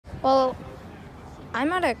Well,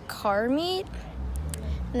 I'm at a car meet,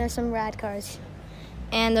 and there's some rad cars.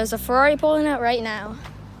 And there's a Ferrari pulling out right now.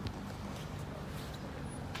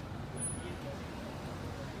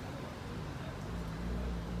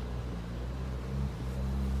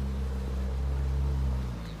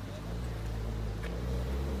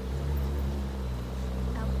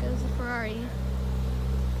 Out goes the Ferrari.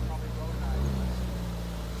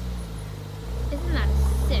 Isn't that a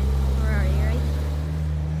sick Ferrari, right?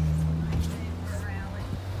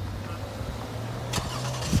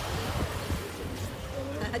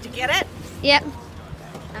 Did you get it? Yep.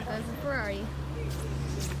 That goes the Ferrari.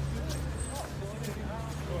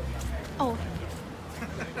 Oh.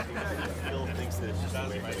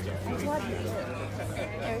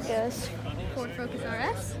 There it goes. Ford Focus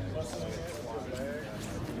RS.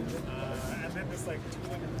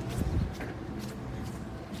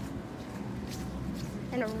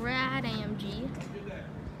 And a rad AMG.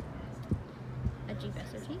 A Jeep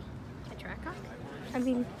SOT. A Trackhawk. I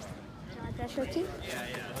mean, Dodge SOT.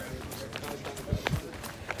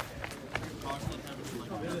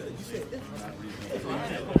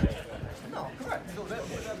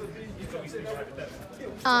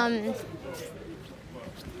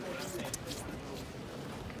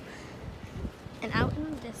 And out in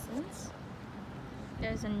the distance,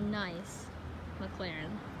 there's a nice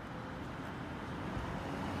Mclaren.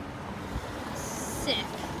 Sick.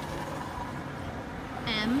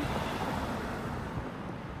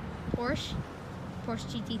 Porsche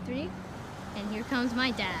GT3, and here comes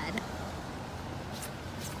my dad.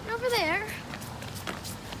 And over there,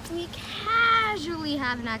 we casually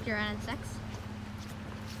have an Acura NSX.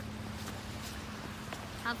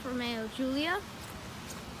 Alfa Romeo Giulia.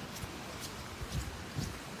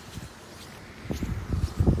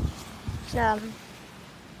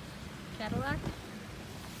 Cadillac.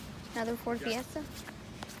 Another Ford Fiesta.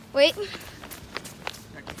 Wait.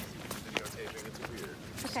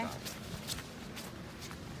 Okay.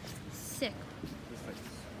 Sick.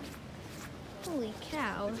 Holy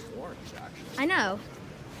cow. I know.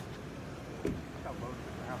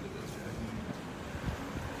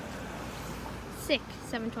 Sick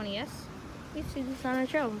 720S. We've seen this on our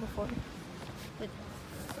show before. With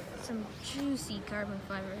some juicy carbon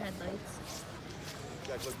fiber headlights.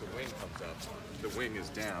 Jack, look, the wing comes up. The wing is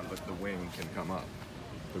down, but the wing can come up.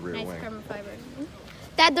 The rear Nice wing. carbon fiber.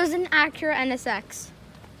 Dad, there's an Acura NSX.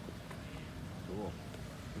 Cool.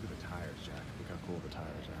 Look at the tires, Jack. Look how cool the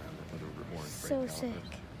tires are. The orange So brake sick.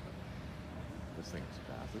 calipers. This thing is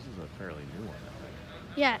fast. This is a fairly new one, I think.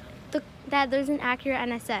 Yeah, Dad, there's an Acura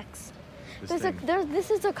NSX. This This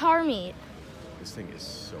is a car meet. This thing is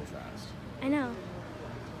so fast. I know.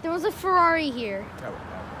 There was a Ferrari here. How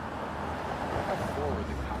forward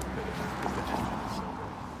the cockpit is.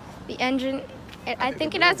 The engine is so big. The engine, I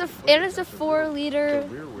think it has a 4-liter The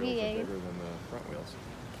rear wheels are V8. bigger than the front wheels.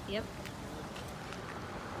 Yep.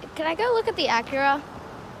 Can I go look at the Acura?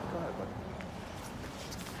 Go ahead, buddy.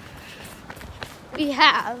 We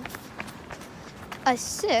have a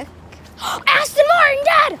sick Aston Martin,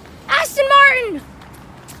 Dad! Aston Martin!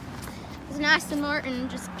 There's an Aston Martin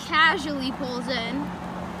just casually pulls in.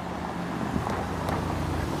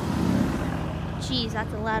 Jeez,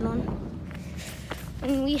 that's a loud one.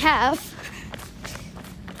 And we have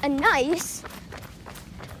a nice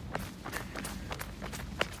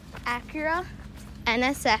Acura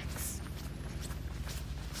NSX.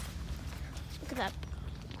 Look at that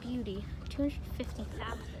beauty.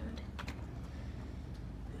 250,000.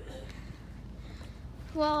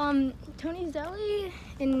 Well, Tony's Deli,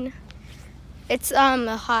 it's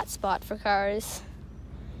a hot spot for cars.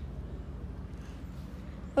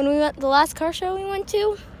 When we went, the last car show we went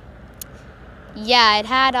to, yeah, it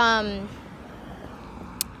had a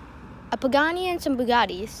Pagani and some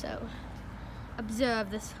Bugattis. So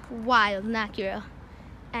observe this wild Acura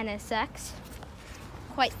NSX,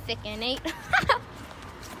 quite thick and innate.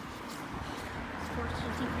 Sports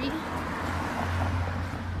GT3.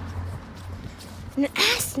 And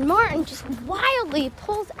Aston Martin just wildly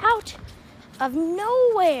pulls out of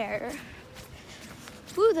nowhere.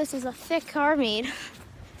 Ooh, this is a thick car meet.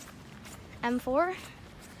 M4. Do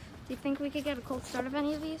you think we could get a cold start of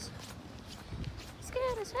any of these? Let's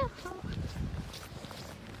get as hell.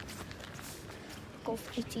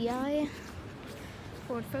 Golf GTI.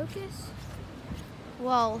 Ford Focus.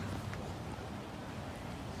 Well,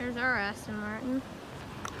 there's our Aston Martin.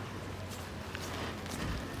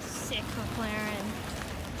 Sick McLaren.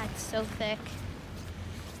 That's so thick.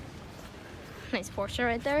 Nice Porsche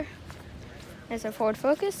right there. There's our Ford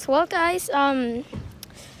Focus. Well, guys,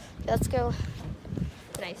 let's go.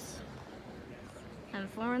 Nice.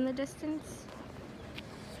 M4 in the distance.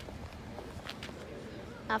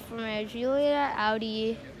 Alfa Romeo Giulia,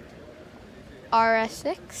 Audi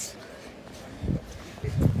RS6.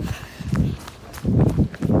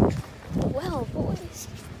 Well, boys.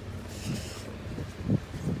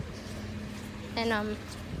 And,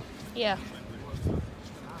 yeah.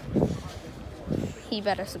 You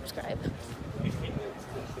better subscribe.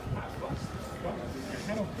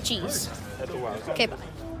 Jeez. Okay, bye.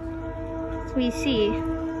 So we see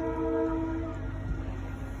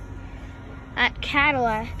at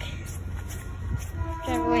Cadillac.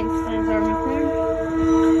 Drive away instead of our McLaren.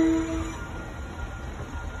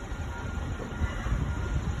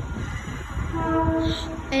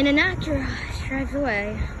 And an Acura drives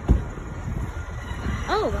away.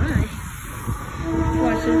 Oh my.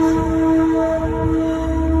 Watch this.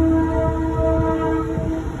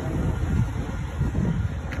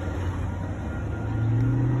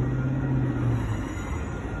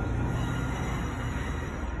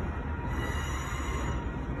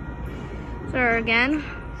 So again,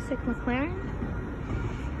 sick McLaren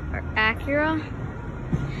or Acura.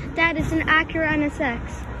 Dad, it's an Acura NSX.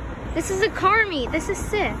 This is a car meet. This is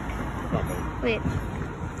sick. Wait.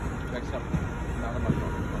 Next up, not on my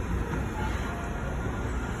phone.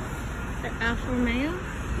 The Alfa Romeo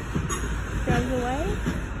drives away.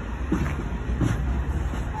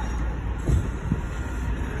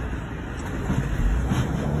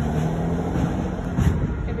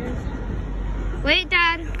 Wait,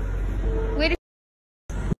 Dad. Wait.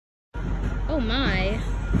 Oh my.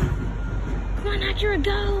 Come on, Acura,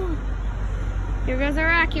 go. Here goes our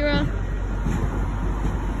Acura.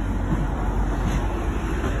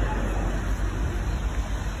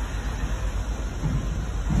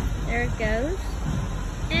 There it goes.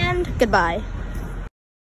 And goodbye.